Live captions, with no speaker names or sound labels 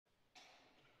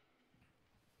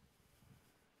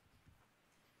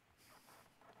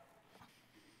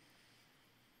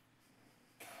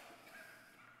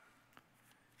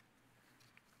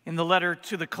In the letter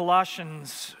to the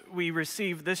Colossians, we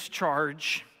receive this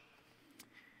charge.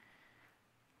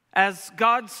 As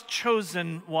God's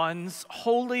chosen ones,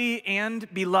 holy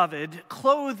and beloved,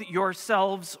 clothe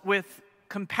yourselves with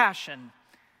compassion,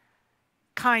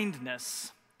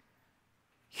 kindness,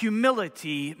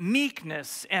 humility,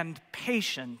 meekness, and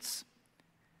patience.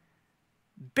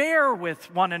 Bear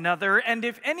with one another, and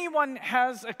if anyone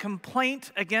has a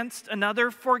complaint against another,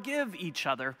 forgive each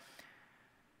other.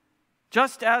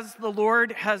 Just as the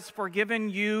Lord has forgiven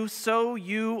you, so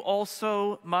you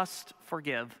also must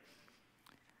forgive.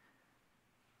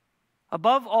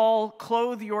 Above all,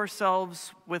 clothe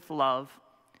yourselves with love,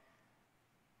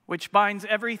 which binds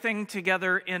everything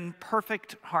together in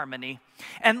perfect harmony.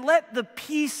 And let the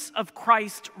peace of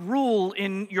Christ rule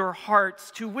in your hearts,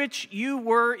 to which you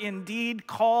were indeed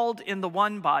called in the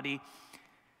one body.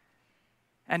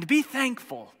 And be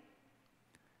thankful.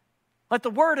 Let the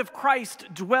word of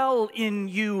Christ dwell in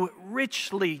you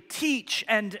richly. Teach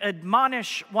and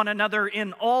admonish one another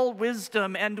in all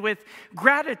wisdom and with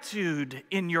gratitude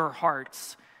in your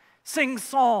hearts. Sing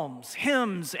psalms,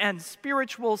 hymns, and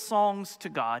spiritual songs to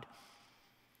God.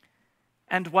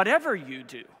 And whatever you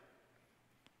do,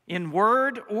 in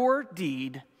word or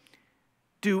deed,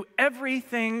 do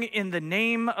everything in the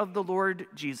name of the Lord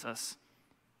Jesus,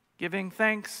 giving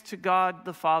thanks to God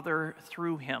the Father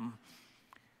through him.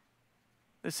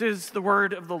 This is the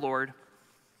word of the Lord.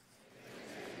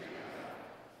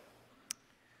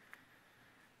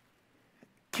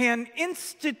 Can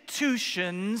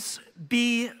institutions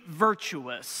be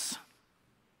virtuous?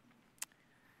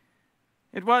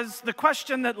 It was the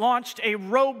question that launched a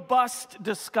robust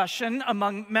discussion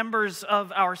among members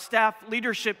of our staff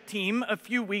leadership team a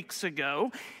few weeks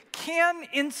ago. Can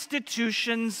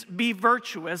institutions be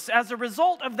virtuous? As a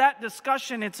result of that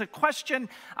discussion, it's a question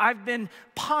I've been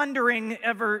pondering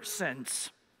ever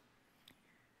since.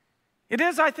 It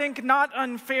is, I think, not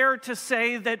unfair to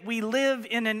say that we live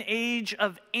in an age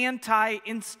of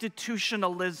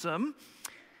anti-institutionalism,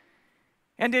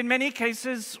 and in many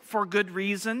cases for good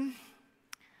reason.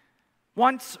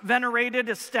 Once venerated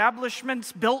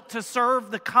establishments built to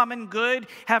serve the common good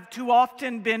have too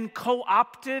often been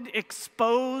co-opted,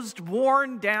 exposed,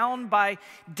 worn down by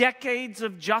decades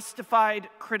of justified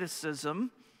criticism.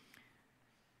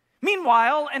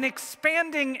 Meanwhile, an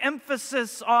expanding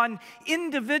emphasis on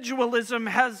individualism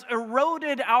has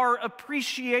eroded our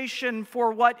appreciation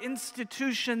for what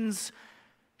institutions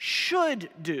should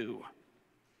do.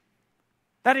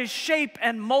 That is, shape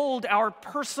and mold our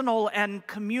personal and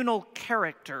communal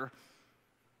character.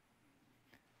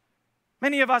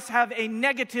 Many of us have a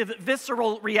negative,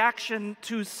 visceral reaction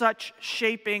to such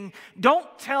shaping. Don't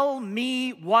tell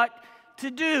me what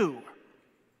to do.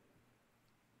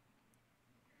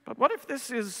 But what if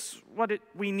this is what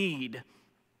we need?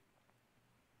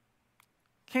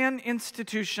 Can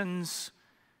institutions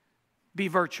be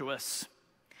virtuous?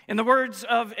 In the words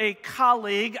of a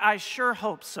colleague, I sure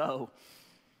hope so.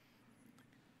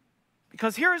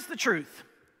 Because here's the truth.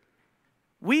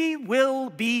 We will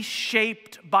be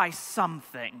shaped by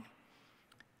something.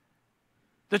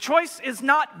 The choice is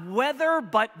not whether,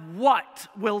 but what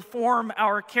will form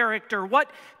our character. What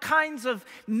kinds of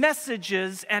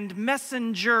messages and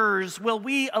messengers will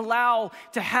we allow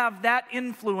to have that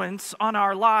influence on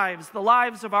our lives, the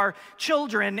lives of our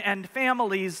children and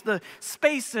families, the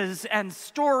spaces and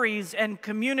stories and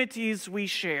communities we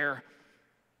share?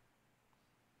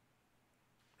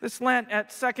 This Lent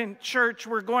at Second Church,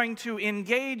 we're going to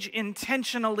engage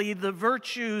intentionally the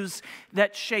virtues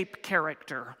that shape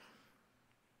character.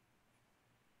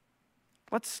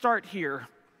 Let's start here.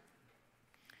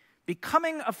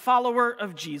 Becoming a follower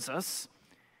of Jesus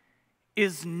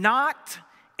is not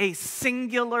a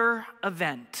singular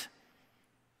event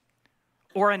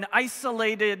or an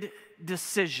isolated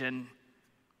decision.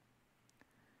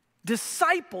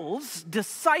 Disciples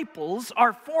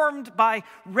are formed by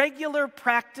regular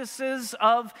practices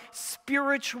of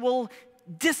spiritual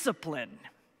discipline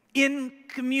in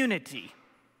community.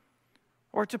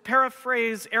 Or to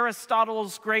paraphrase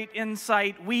Aristotle's great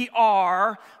insight, we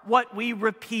are what we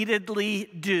repeatedly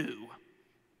do.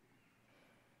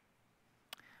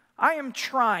 I am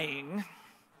trying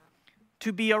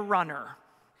to be a runner.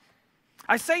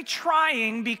 I say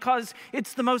trying because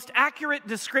it's the most accurate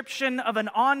description of an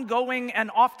ongoing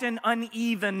and often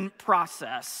uneven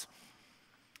process.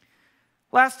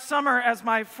 Last summer, as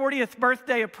my 40th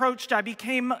birthday approached, I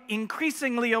became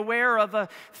increasingly aware of a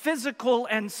physical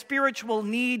and spiritual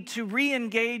need to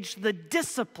re-engage the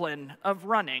discipline of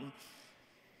running.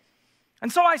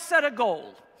 And so I set a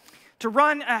goal to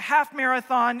run a half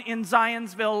marathon in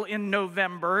Zionsville in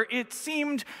November. It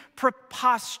seemed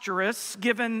preposterous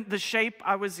given the shape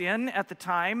I was in at the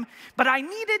time, but I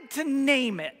needed to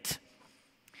name it.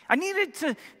 I needed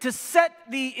to set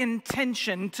the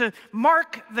intention, to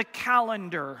mark the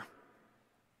calendar.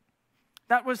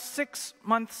 That was 6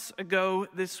 months ago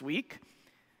this week.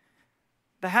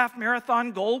 The half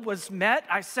marathon goal was met.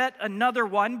 I set another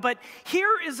one, but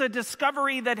here is a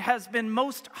discovery that has been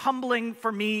most humbling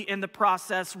for me in the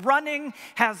process. Running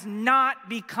has not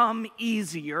become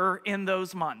easier in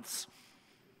those months.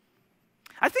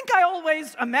 I think I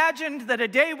always imagined that a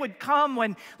day would come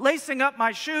when lacing up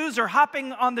my shoes or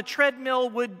hopping on the treadmill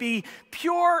would be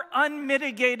pure,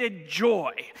 unmitigated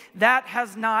joy. That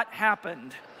has not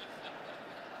happened.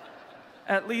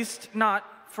 At least not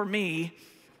for me.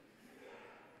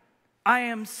 I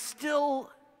am still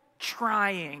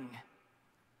trying.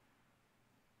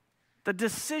 The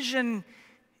decision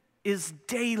is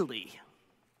daily.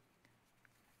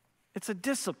 It's a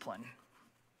discipline.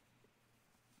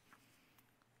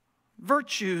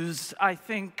 Virtues, I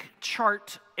think,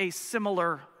 chart a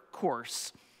similar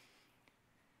course.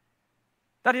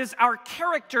 That is, our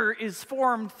character is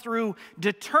formed through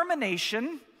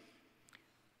determination,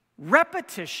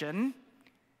 repetition,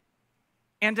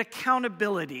 and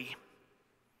accountability.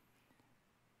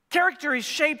 Character is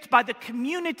shaped by the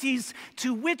communities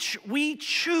to which we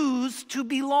choose to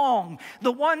belong,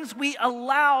 the ones we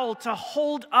allow to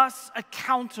hold us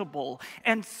accountable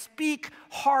and speak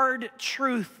hard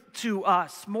truth to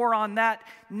us. More on that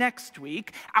next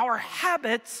week. Our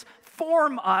habits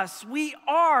form us. We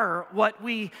are what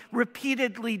we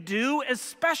repeatedly do,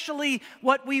 especially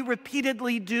what we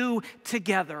repeatedly do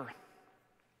together.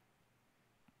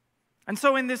 And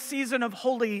so in this season of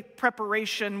holy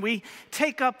preparation, we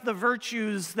take up the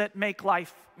virtues that make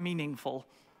life meaningful.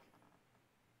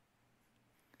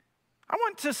 I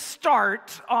want to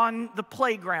start on the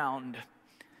playground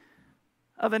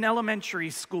of an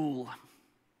elementary school,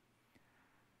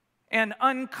 an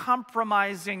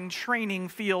uncompromising training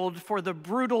field for the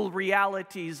brutal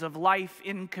realities of life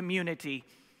in community.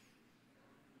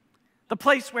 The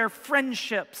place where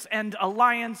friendships and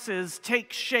alliances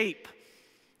take shape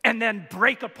and then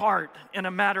break apart in a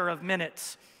matter of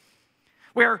minutes,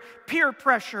 where peer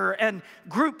pressure and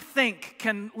groupthink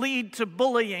can lead to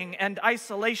bullying and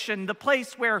isolation, the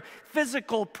place where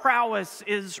physical prowess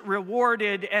is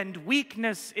rewarded and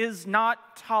weakness is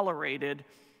not tolerated.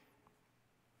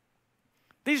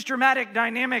 These dramatic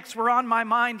dynamics were on my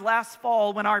mind last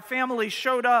fall when our family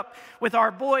showed up with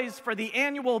our boys for the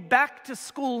annual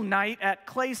back-to-school night at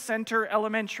Clay Center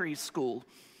Elementary School.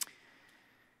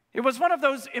 It was one of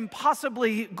those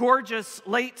impossibly gorgeous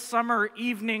late summer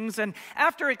evenings, and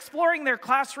after exploring their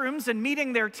classrooms and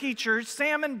meeting their teachers,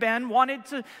 Sam and Ben wanted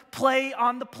to play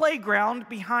on the playground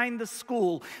behind the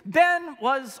school. Ben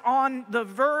was on the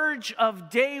verge of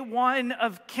day one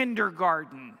of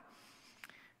kindergarten,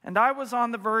 and I was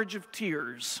on the verge of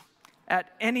tears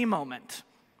at any moment.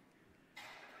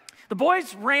 The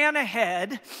boys ran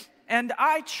ahead, and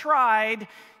I tried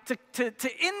to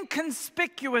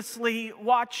inconspicuously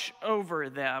watch over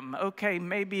them. Okay,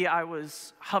 maybe I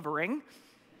was hovering.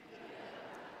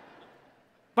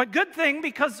 But good thing,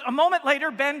 because a moment later,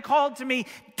 Ben called to me,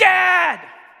 "Dad!"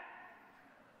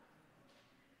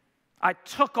 I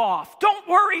took off. "Don't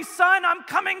worry, son, I'm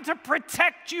coming to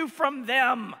protect you from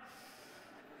them."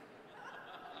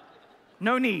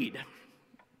 No need.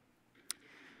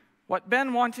 What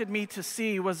Ben wanted me to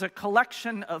see was a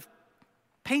collection of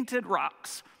painted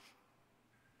rocks.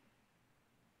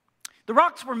 The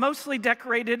rocks were mostly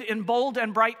decorated in bold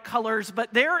and bright colors,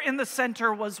 but there in the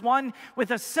center was one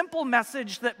with a simple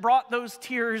message that brought those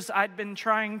tears I'd been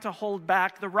trying to hold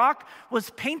back. The rock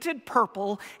was painted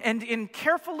purple, and in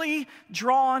carefully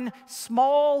drawn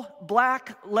small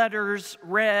black letters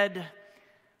read,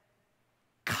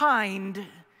 "Kind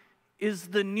is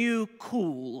the new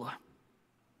cool."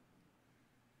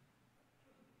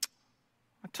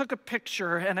 I took a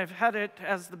picture, and I've had it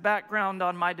as the background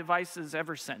on my devices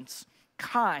ever since.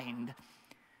 Kind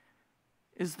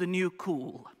is the new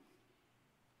cool.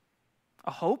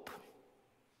 A hope,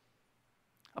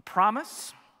 a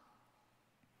promise,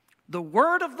 the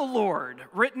word of the Lord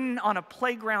written on a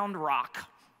playground rock.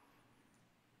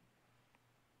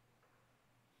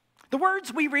 The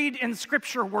words we read in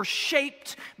Scripture were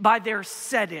shaped by their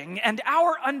setting, and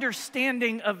our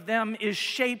understanding of them is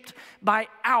shaped by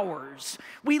ours.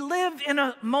 We live in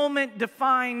a moment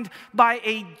defined by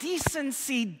a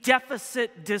decency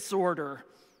deficit disorder.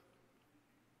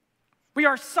 We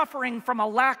are suffering from a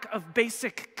lack of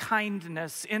basic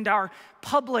kindness in our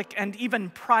public and even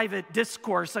private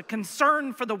discourse, a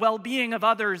concern for the well-being of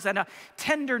others, and a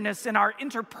tenderness in our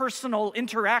interpersonal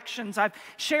interactions. I've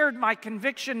shared my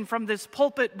conviction from this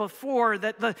pulpit before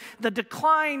that the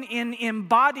decline in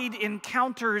embodied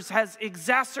encounters has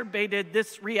exacerbated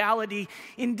this reality.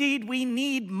 Indeed, we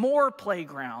need more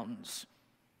playgrounds,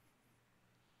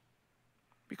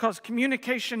 because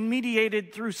communication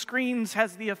mediated through screens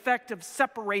has the effect of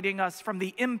separating us from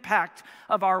the impact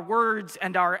of our words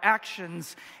and our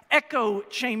actions. Echo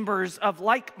chambers of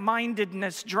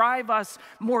like-mindedness drive us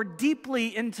more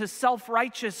deeply into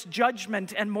self-righteous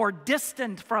judgment and more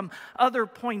distant from other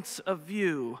points of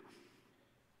view.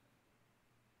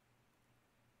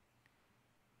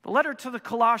 The letter to the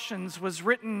Colossians was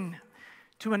written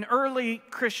to an early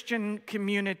Christian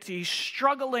community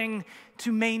struggling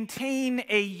to maintain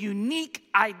a unique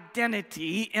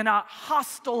identity in a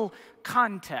hostile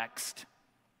context.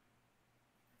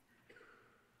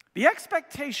 The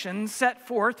expectation set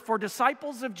forth for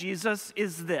disciples of Jesus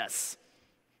is this: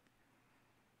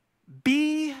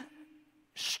 be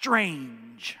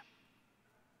strange.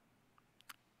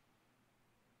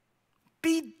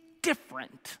 Be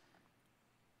different.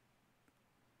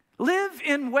 Live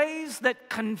in ways that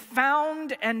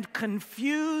confound and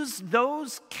confuse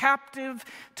those captive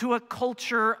to a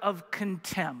culture of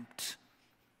contempt.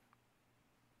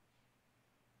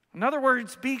 In other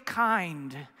words, be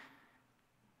kind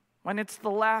when it's the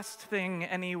last thing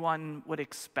anyone would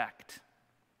expect.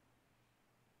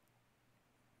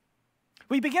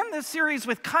 We begin this series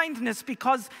with kindness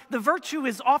because the virtue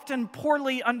is often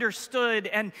poorly understood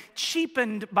and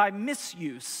cheapened by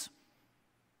misuse.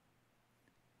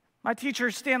 My teacher,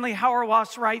 Stanley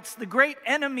Hauerwas, writes, "The great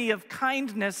enemy of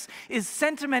kindness is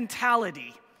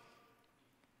sentimentality.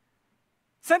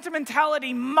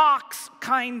 Sentimentality mocks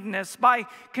kindness by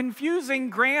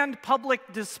confusing grand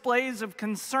public displays of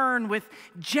concern with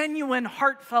genuine,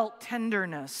 heartfelt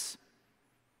tenderness."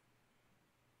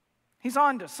 He's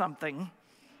on to something.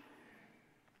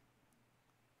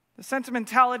 The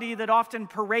sentimentality that often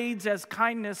parades as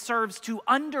kindness serves to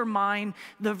undermine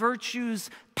the virtue's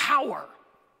power.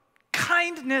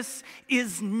 Kindness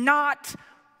is not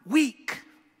weak.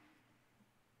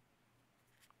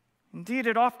 Indeed,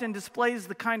 it often displays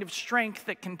the kind of strength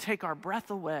that can take our breath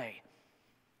away.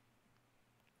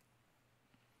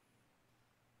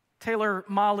 Taylor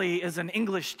Mali is an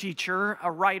English teacher,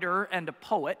 a writer, and a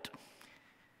poet.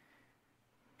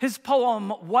 His poem,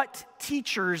 "What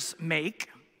Teachers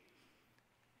Make,"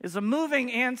 is a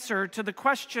moving answer to the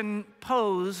question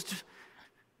posed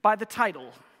by the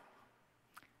title.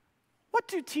 What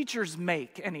do teachers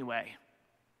make anyway?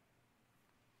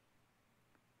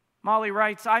 Molly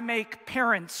writes, "I make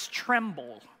parents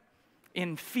tremble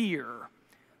in fear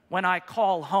when I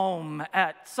call home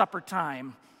at supper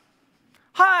time.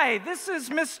 Hi, this is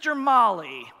Mr.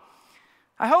 Molly.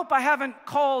 I hope I haven't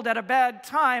called at a bad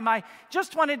time. I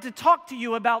just wanted to talk to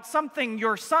you about something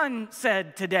your son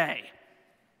said today."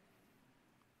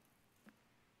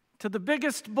 To the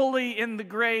biggest bully in the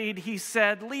grade, he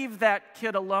said, "Leave that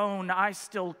kid alone. I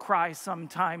still cry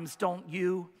sometimes, don't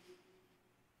you?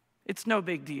 It's no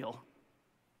big deal."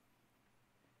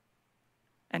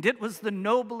 And it was the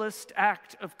noblest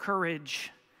act of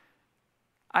courage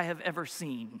I have ever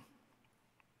seen.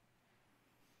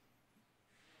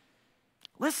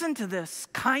 Listen to this.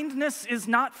 Kindness is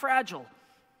not fragile.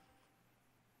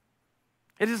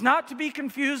 It is not to be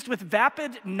confused with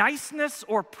vapid niceness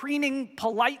or preening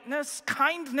politeness.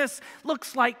 Kindness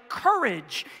looks like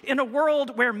courage in a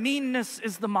world where meanness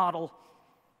is the model.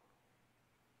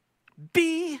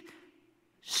 Be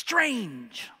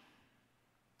strange.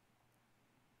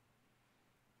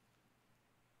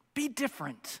 Be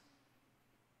different.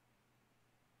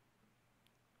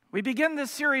 We begin this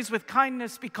series with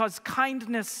kindness because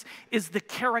kindness is the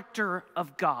character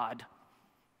of God.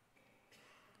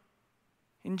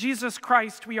 In Jesus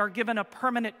Christ, we are given a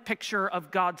permanent picture of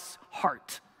God's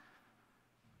heart.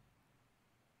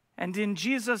 And in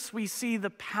Jesus, we see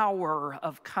the power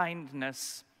of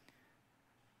kindness.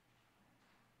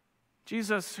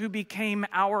 Jesus, who became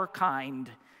our kind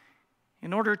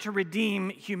in order to redeem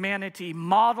humanity,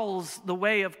 models the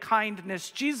way of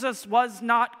kindness. Jesus was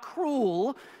not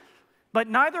cruel, but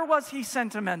neither was he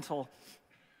sentimental.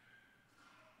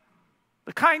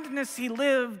 The kindness he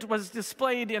lived was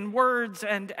displayed in words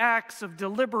and acts of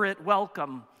deliberate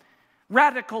welcome,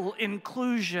 radical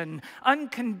inclusion,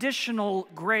 unconditional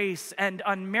grace, and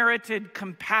unmerited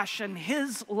compassion.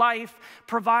 His life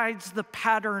provides the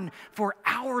pattern for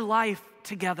our life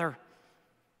together.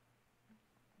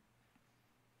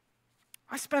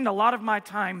 I spend a lot of my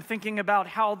time thinking about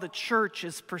how the church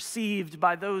is perceived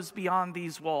by those beyond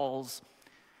these walls.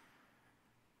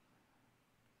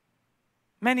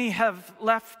 Many have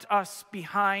left us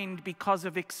behind because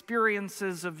of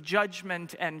experiences of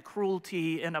judgment and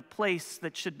cruelty in a place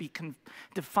that should be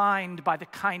defined by the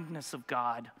kindness of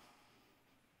God.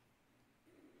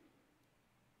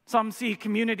 Some see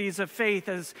communities of faith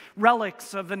as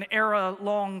relics of an era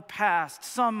long past.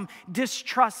 Some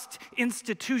distrust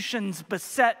institutions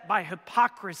beset by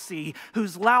hypocrisy,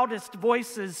 whose loudest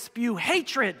voices spew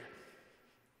hatred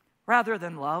rather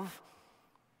than love.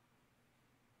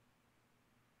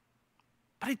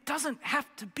 But it doesn't have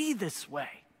to be this way.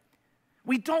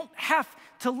 We don't have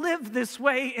to live this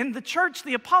way in the church.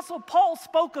 The Apostle Paul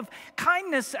spoke of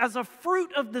kindness as a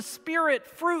fruit of the Spirit,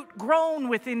 fruit grown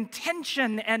with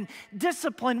intention and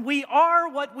discipline. We are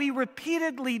what we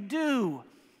repeatedly do.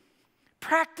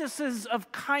 Practices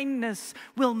of kindness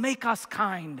will make us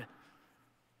kind.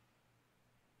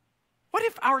 What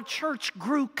if our church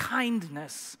grew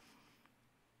kindness?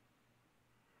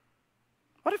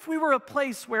 What if we were a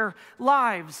place where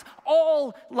lives,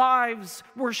 all lives,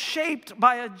 were shaped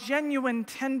by a genuine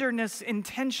tenderness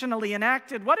intentionally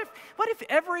enacted? What if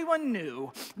everyone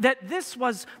knew that this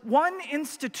was one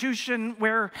institution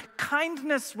where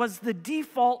kindness was the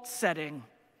default setting,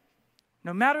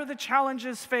 no matter the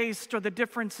challenges faced or the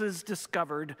differences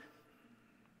discovered?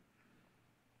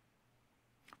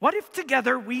 What if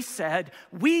together we said,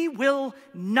 we will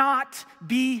not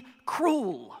be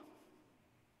cruel?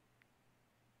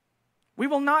 We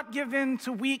will not give in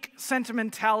to weak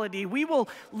sentimentality. We will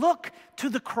look to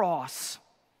the cross,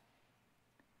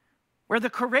 where the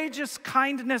courageous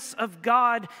kindness of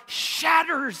God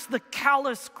shatters the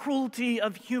callous cruelty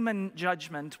of human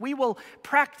judgment. We will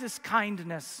practice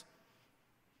kindness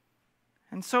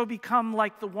and so become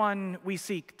like the one we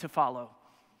seek to follow.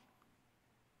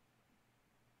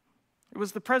 It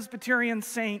was the Presbyterian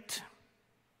saint,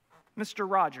 Mr.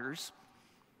 Rogers,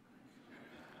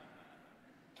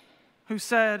 who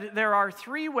said there are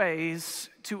 3 ways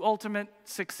to ultimate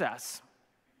success.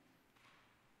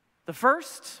 The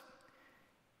first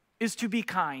is to be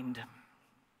kind.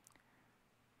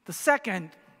 The second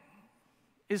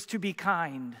is to be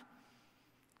kind.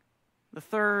 The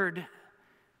third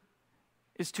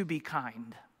is to be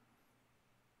kind.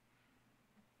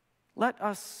 Let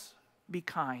us be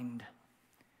kind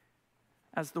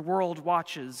as the world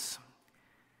watches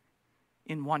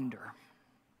in wonder.